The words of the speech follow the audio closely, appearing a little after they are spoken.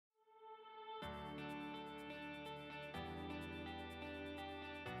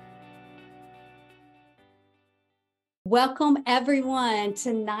Welcome everyone.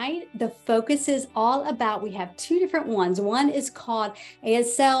 Tonight, the focus is all about, we have two different ones. One is called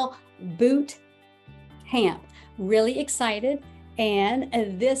ASL Boot Camp. Really excited. And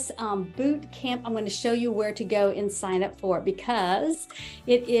this boot camp, I'm going to show you where to go and sign up for it, because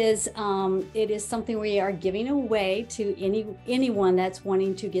it is something we are giving away to anyone that's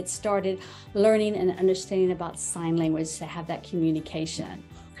wanting to get started learning and understanding about sign language to have that communication.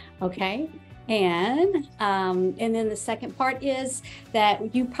 Okay. And then the second part is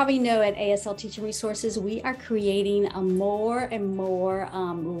that you probably know at ASL Teaching Resources, we are creating more and more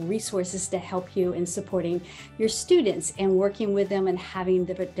resources to help you in supporting your students and working with them and having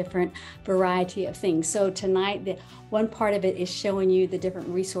the different variety of things. So tonight, one part of it is showing you the different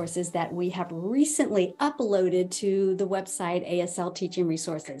resources that we have recently uploaded to the website ASL Teaching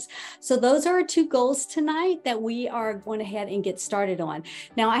Resources. So those are our two goals tonight that we are going ahead and get started on.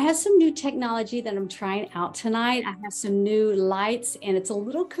 Now, I have some new technology that I'm trying out tonight. I have some new lights and it's a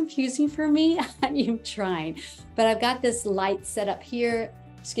little confusing for me. I am trying, but I've got this light set up here,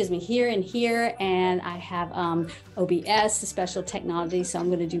 here and here, and I have OBS, special technology, so I'm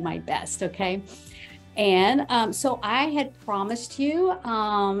going to do my best, okay? And so I had promised you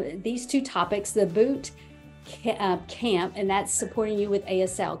these two topics, the boot camp, and that's supporting you with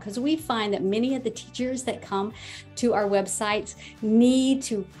ASL, because we find that many of the teachers that come to our websites need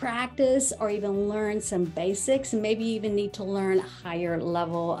to practice or even learn some basics, and maybe even need to learn a higher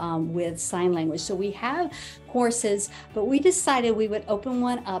level with sign language. So we have courses, but we decided we would open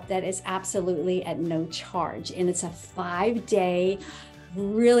one up that is absolutely at no charge, and it's a 5-day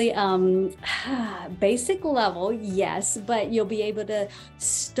really basic level, yes, but you'll be able to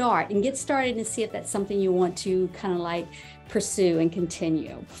start and get started and see if that's something you want to kind of like pursue and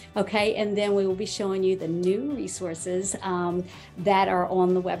continue. Okay, and then we will be showing you the new resources that are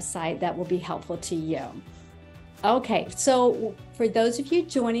on the website that will be helpful to you. Okay, so for those of you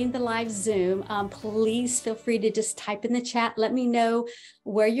joining the live Zoom, please feel free to just type in the chat. Let me know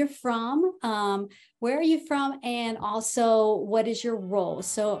where you're from. Where are you from? And also, what is your role?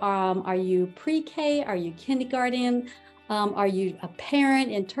 So are you pre-K? Are you kindergarten? Are you a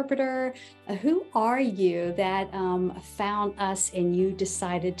parent, interpreter? Who are you that found us and you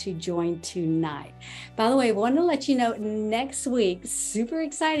decided to join tonight? By the way, I want to let you know next week, super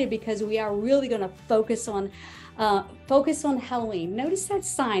excited, because we are really going to focus on Halloween. Notice that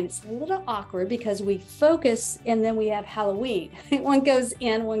sign, it's a little awkward because we focus and then we have Halloween. One goes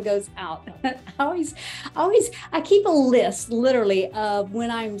in, one goes out. I keep a list literally of when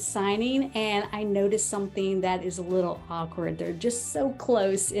I'm signing and I notice something that is a little awkward. They're just so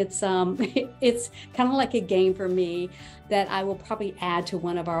close. It's it's kind of like a game for me that I will probably add to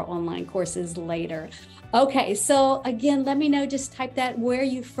one of our online courses later. Okay, so again, let me know, just type that, where are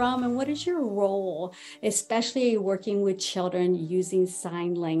you from and what is your role, especially working with children using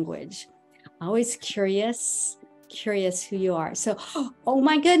sign language. Always curious who you are. So, oh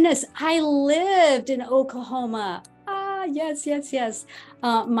my goodness, I lived in Oklahoma. Ah, yes.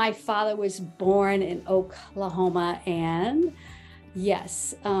 My father was born in Oklahoma, and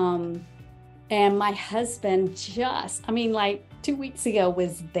yes, and my husband like 2 weeks ago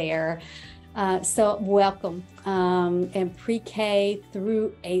was there. So welcome, and pre-K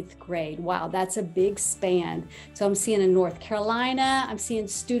through 8th grade. Wow, that's a big span. So I'm seeing in North Carolina, I'm seeing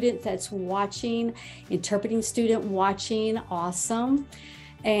students that's watching, interpreting student watching, awesome.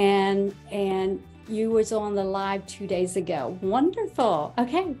 And you was on the live 2 days ago. Wonderful.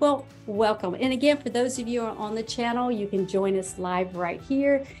 Okay, well, welcome. And again, for those of you who are on the channel, you can join us live right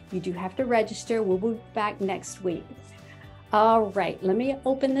here. You do have to register. We'll be back next week. All right, let me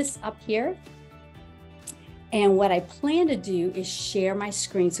open this up here. And what I plan to do is share my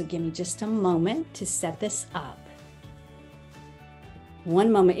screen. So give me just a moment to set this up.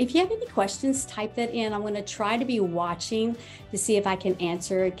 One moment. If you have any questions, type that in. I'm going to try to be watching to see if I can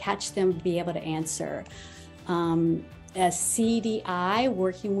catch them, be able to answer. A CDI,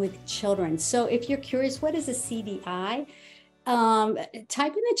 working with children. So if you're curious, what is a CDI?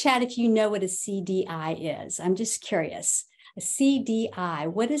 Type in the chat if you know what a CDI is. I'm just curious. A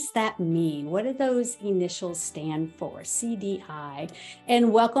CDI, what does that mean? What do those initials stand for? CDI.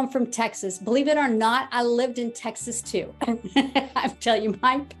 And welcome from Texas. Believe it or not, I lived in Texas too. I tell you,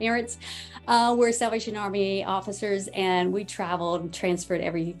 my parents were Salvation Army officers, and we traveled and transferred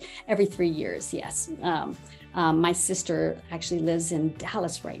every 3 years. Yes. My sister actually lives in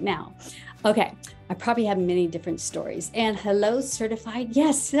Dallas right now. Okay, I probably have many different stories. And hello, certified,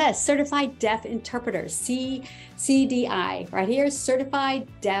 yes, certified deaf interpreter, CDI, right here, certified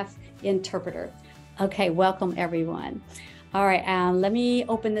deaf interpreter. Okay, welcome everyone. All right, let me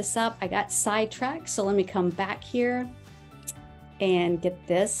open this up. I got sidetracked, so let me come back here. and get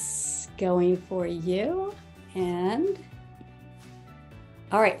this going for you. And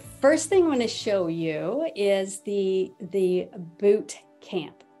all right, first thing I'm going to show you is the boot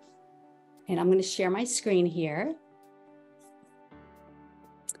camp. And I'm going to share my screen here.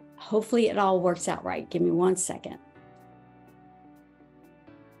 Hopefully it all works out right. Give me 1 second.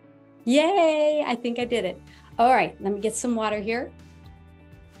 Yay, I think I did it. All right, let me get some water here.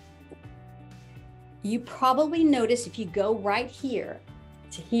 You probably notice if you go right here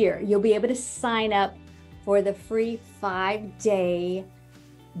to here, you'll be able to sign up for the free 5-day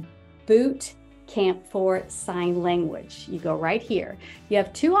boot camp for sign language. You go right here. You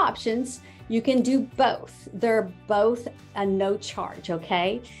have two options. You can do both. They're both a no charge,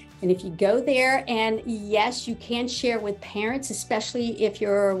 okay? And if you go there, and yes, you can share with parents, especially if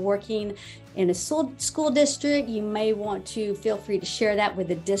you're working in a school district, you may want to feel free to share that with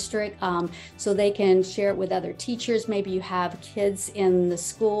the district so they can share it with other teachers. Maybe you have kids in the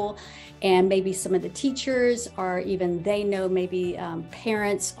school and maybe some of the teachers, or even they know maybe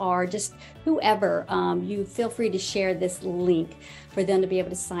parents, or just whoever, you feel free to share this link for them to be able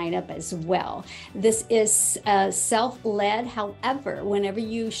to sign up as well. This is self-led. However, whenever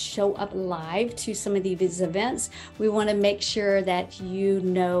you show up live to some of these events, we want to make sure that you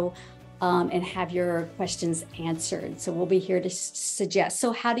know and have your questions answered. So we'll be here to suggest.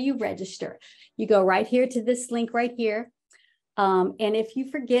 So how do you register? You go right here to this link right here. And if you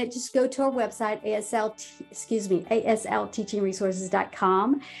forget, just go to our website,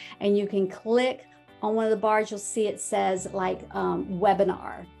 ASLTeachingResources.com, and you can click on one of the bars. You'll see it says like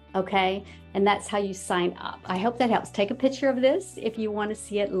webinar, okay? And that's how you sign up. I hope that helps. Take a picture of this if you want to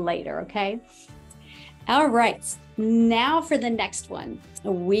see it later, okay? All right, now for the next one.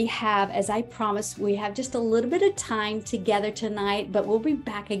 We have, as I promised, we have just a little bit of time together tonight, but we'll be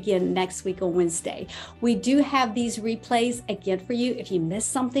back again next week on Wednesday. We do have these replays again for you if you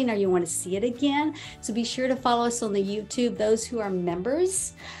missed something or you want to see it again. So be sure to follow us on the YouTube. Those who are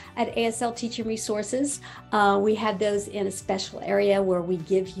members at ASL Teaching Resources, we have those in a special area where we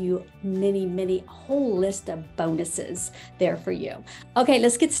give you many, a whole list of bonuses there for you. Okay,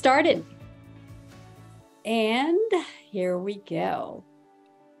 let's get started. And here we go.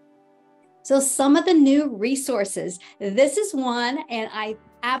 So some of the new resources. This is one, and I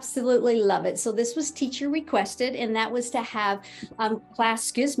absolutely love it. So this was teacher requested, and that was to have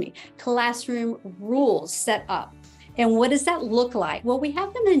classroom rules set up. And what does that look like? Well, we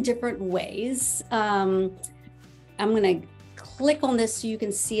have them in different ways. I'm going to click on this so you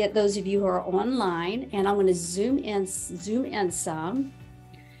can see it, those of you who are online, and I'm going to zoom in some.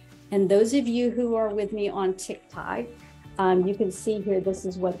 And those of you who are with me on TikTok, you can see here, this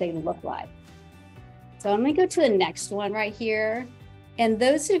is what they look like. So I'm going to go to the next one right here. And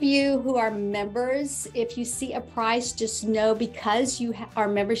those of you who are members, if you see a price, just know because you are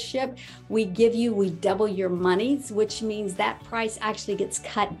membership, we double your monies, which means that price actually gets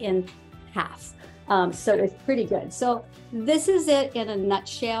cut in half. So it's pretty good. So this is it in a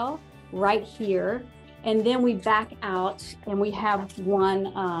nutshell right here. And then we back out and we have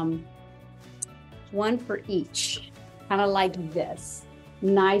one for each, kind of like this,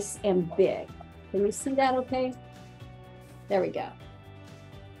 nice and big. Can you see that okay? There we go.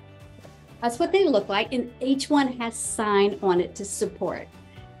 That's what they look like, and each one has sign on it to support.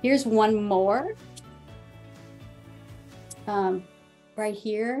 Here's one more right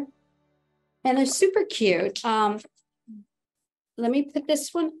here, and they're super cute. Let me put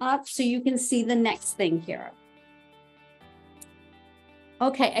this one up so you can see the next thing here.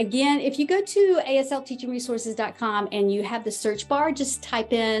 Okay, again, if you go to ASLTeachingResources.com and you have the search bar, just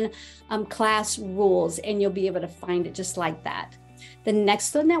type in class rules and you'll be able to find it just like that. The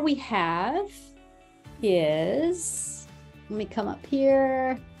next one that we have is, let me come up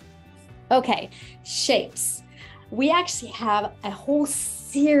here. Okay, shapes. We actually have a whole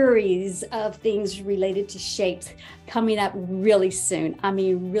series of things related to shapes coming up really soon. I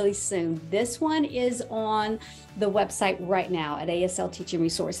mean, really soon. This one is on the website right now at ASL Teaching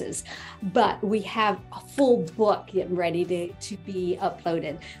Resources, but we have a full book getting ready to be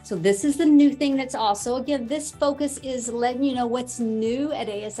uploaded. So this is the new thing that's also, again, this focus is letting you know what's new at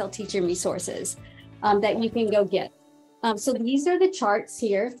ASL Teaching Resources that you can go get. So these are the charts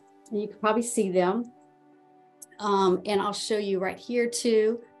here. You can probably see them. And I'll show you right here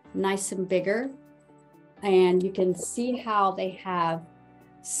too, nice and bigger. And you can see how they have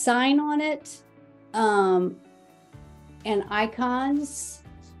sign on it and icons,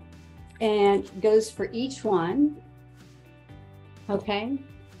 and goes for each one. Okay.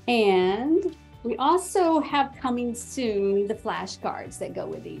 And we also have coming soon the flashcards that go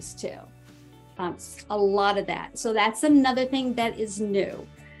with these too. a lot of that. So that's another thing that is new.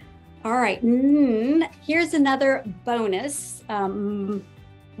 All right, here's another bonus. 1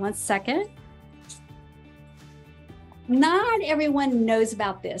 second. Not everyone knows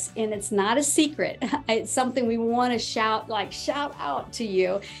about this, and it's not a secret. It's something we want to shout out to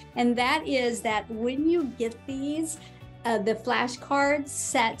you. And that is that when you get these, the flashcard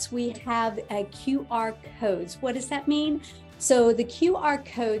sets, we have QR codes. What does that mean? So the QR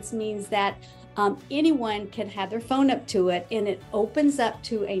codes means that anyone can have their phone up to it, and it opens up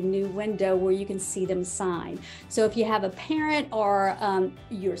to a new window where you can see them sign. So if you have a parent or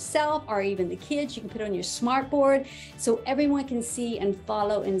yourself or even the kids, you can put it on your smartboard so everyone can see and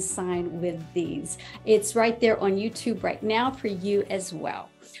follow and sign with these. It's right there on YouTube right now for you as well.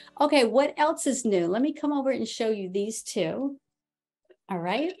 Okay, what else is new? Let me come over and show you these two. All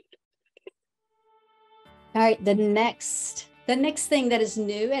right. All right, the next thing that is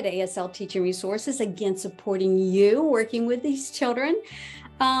new at ASL Teaching Resources, again, supporting you, working with these children.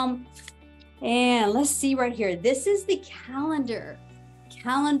 And let's see right here. This is the calendar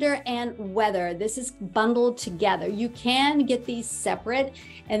and weather. This is bundled together. You can get these separate.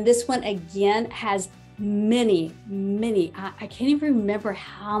 And this one, again, has many, I can't even remember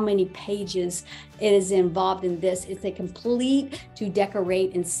how many pages it is involved in this. It's a complete to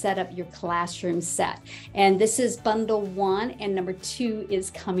decorate and set up your classroom set. And this is bundle 1, and number 2 is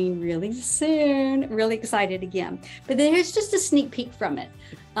coming really soon. Really excited again. But here's just a sneak peek from it.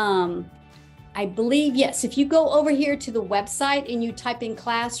 I believe, yes, if you go over here to the website and you type in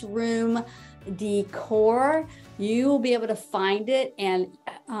classroom decor, you will be able to find it. And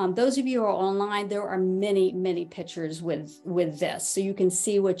those of you who are online, there are many pictures with this, so you can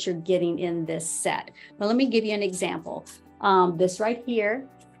see what you're getting in this set. But let me give you an example. This right here,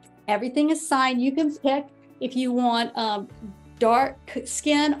 everything is signed. You can pick if you want dark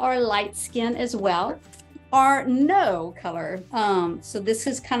skin or light skin as well, or no color. So this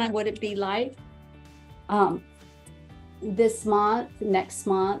is kind of what it'd be like this month, next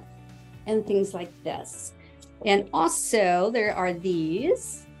month, and things like this. And also there are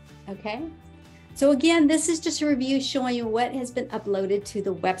these, okay? So again, this is just a review showing you what has been uploaded to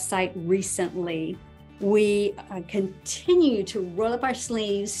the website recently. We continue to roll up our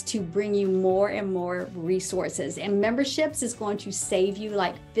sleeves to bring you more and more resources, and memberships is going to save you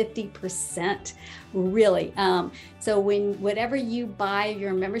like 50%, really. So whatever you buy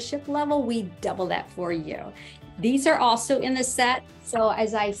your membership level, we double that for you. These are also in the set. So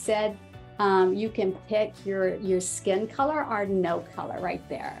as I said, you can pick your skin color or no color right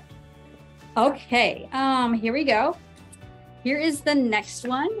there. Okay, here we go. Here is the next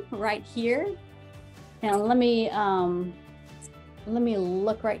one right here. Now let me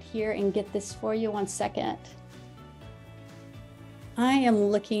look right here and get this for you. 1 second. I am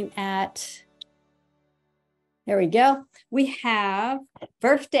looking at, there we go. We have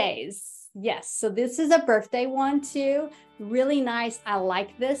birthdays. Yes, so this is a birthday one too. Really nice. I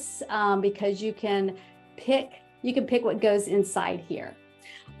like this because you can pick what goes inside here.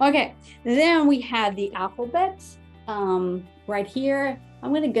 Okay, then we have the alphabet right here. I'm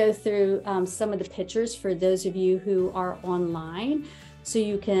going to go through some of the pictures for those of you who are online so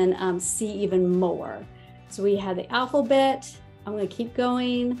you can see even more. So we have the alphabet. I'm going to keep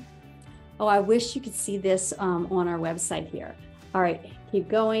going. Oh, I wish you could see this on our website here. All right, keep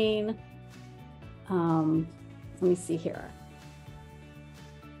going. Let me see here.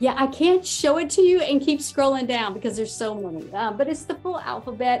 Yeah, I can't show it to you and keep scrolling down because there's so many, but it's the full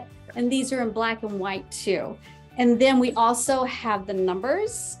alphabet, and these are in black and white too. And then we also have the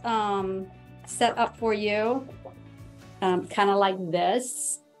numbers set up for you, kind of like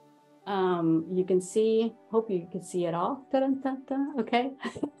this. You can see, hope you can see it all. Okay.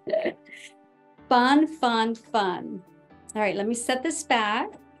 Fun. All right, let me set this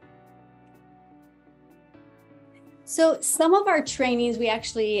back. So some of our trainings, we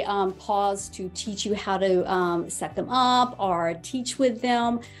actually pause to teach you how to set them up or teach with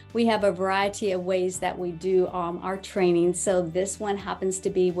them. We have a variety of ways that we do our training. So this one happens to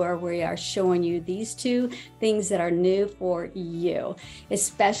be where we are showing you these two things that are new for you,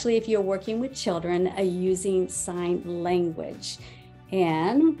 especially if you're working with children using sign language.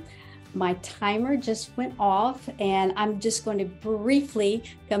 And my timer just went off, and I'm just going to briefly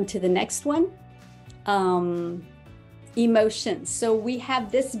come to the next one. Emotions. So we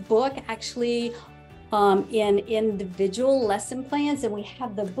have this book actually in individual lesson plans, and we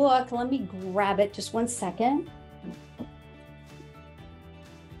have the book. Let me grab it just 1 second.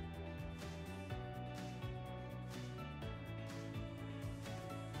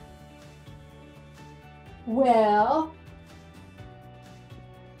 Well,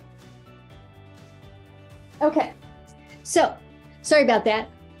 Okay, so sorry about that.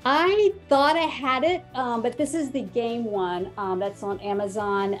 I thought I had it, but this is the game one that's on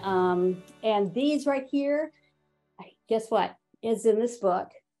Amazon. And these right here, guess what, is in this book,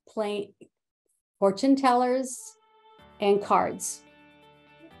 playing fortune tellers and cards.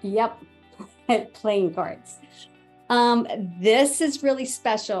 Yep, playing cards. This is really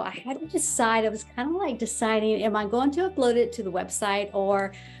special. I had to decide, I was kind of like deciding, am I going to upload it to the website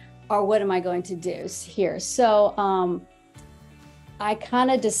or what am I going to do here? So I kind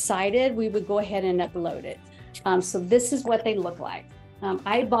of decided we would go ahead and upload it. So this is what they look like.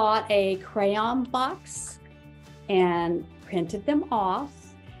 I bought a crayon box and printed them off.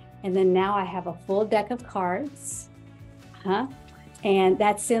 And then now I have a full deck of cards. And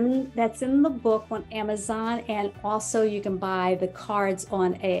that's in the book on Amazon. And also you can buy the cards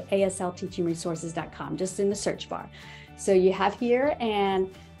on ASLTeachingResources.com, just in the search bar. So you have here, and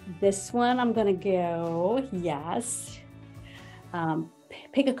this one I'm gonna go, yes.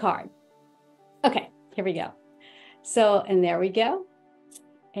 Pick a card. Okay, here we go. So, and there we go.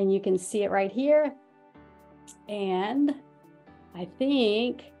 And you can see it right here. And I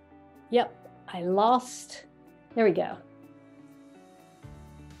think, yep, I lost. There we go.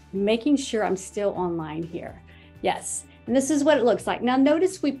 Making sure I'm still online here. Yes, and this is what it looks like. Now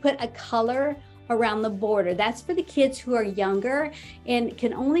notice we put a color around the border. That's for the kids who are younger and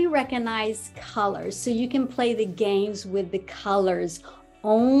can only recognize colors. So you can play the games with the colors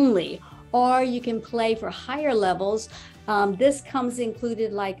only, or you can play for higher levels. This comes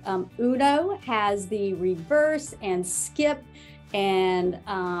included, like Uno has the reverse and skip and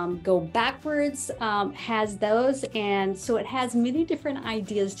go backwards, has those. And so it has many different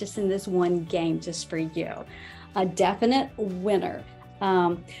ideas just in this one game, just for you. A definite winner.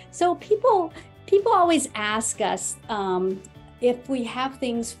 So people always ask us if we have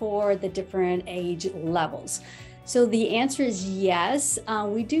things for the different age levels. So the answer is yes.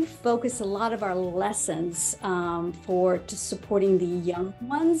 We do focus a lot of our lessons for supporting the young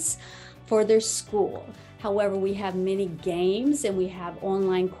ones for their school. However, we have many games and we have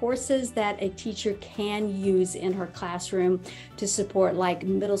online courses that a teacher can use in her classroom to support, like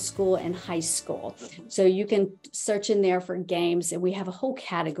middle school and high school. So you can search in there for games, and we have a whole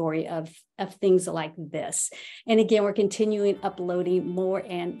category of things like this. And again, we're continuing uploading more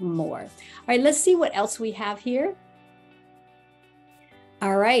and more. All right, let's see what else we have here.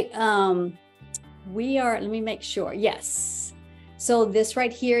 All right, let me make sure, yes. So this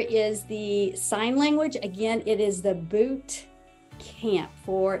right here is the sign language. Again, it is the boot camp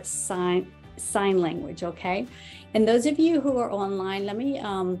for sign language, okay? And those of you who are online, let me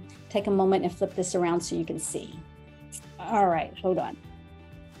take a moment and flip this around so you can see. All right, hold on.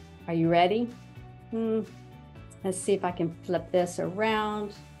 Are you ready? Let's see if I can flip this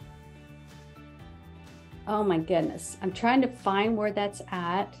around. Oh my goodness. I'm trying to find where that's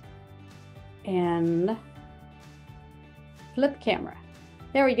at. And flip camera.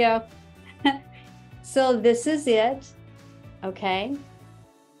 There we go. So this is it. Okay.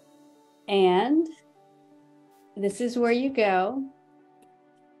 And this is where you go.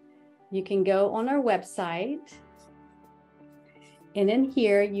 You can go on our website. And in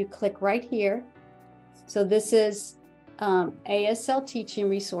here, you click right here. So this is ASL Teaching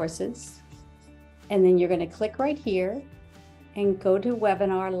Resources. And then you're going to click right here and go to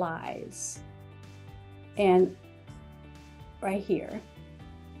Webinar Lives. And right here.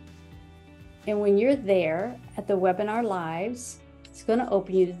 And when you're there at the Webinar Lives, it's going to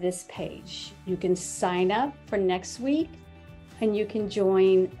open you to this page. You can sign up for next week and you can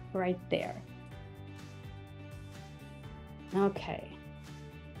join right there. Okay.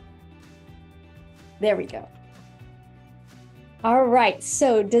 There we go. All right.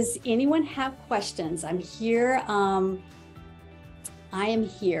 So does anyone have questions? I'm here. I am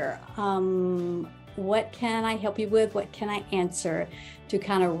here. What can I help you with? What can I answer to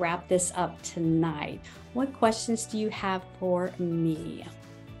kind of wrap this up tonight? What questions do you have for me?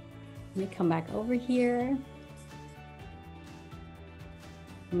 Let me come back over here.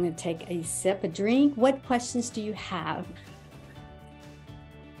 I'm going to take a sip of drink. What questions do you have?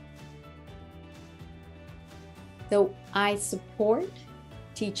 So I support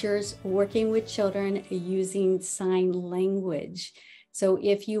teachers working with children using sign language. So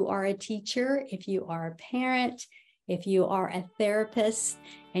if you are a teacher, if you are a parent, if you are a therapist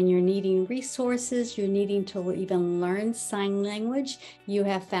and you're needing resources, you're needing to even learn sign language, you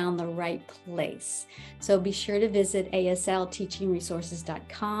have found the right place. So be sure to visit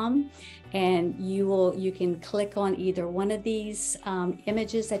ASLTeachingResources.com, and you can click on either one of these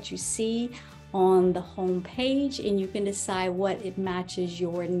images that you see on the home page, and you can decide what it matches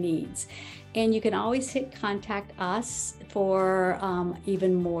your needs. And you can always contact us for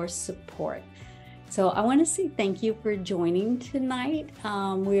even more support. So I want to say thank you for joining tonight.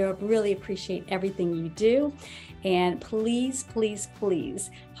 We really appreciate everything you do. And please, please, please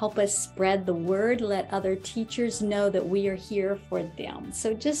help us spread the word. Let other teachers know that we are here for them.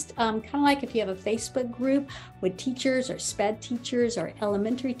 So just kind of like if you have a Facebook group with teachers or SPED teachers or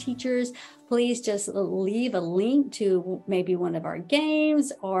elementary teachers, please just leave a link to maybe one of our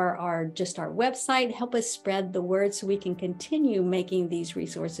games or just our website. Help us spread the word so we can continue making these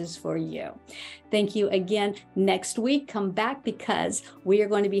resources for you. Thank you again. Next week, come back because we are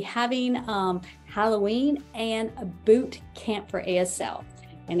going to be having Halloween and a boot camp for ASL.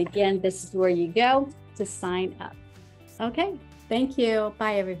 And again, this is where you go to sign up. Okay, thank you.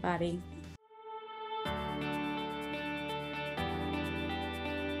 Bye, everybody.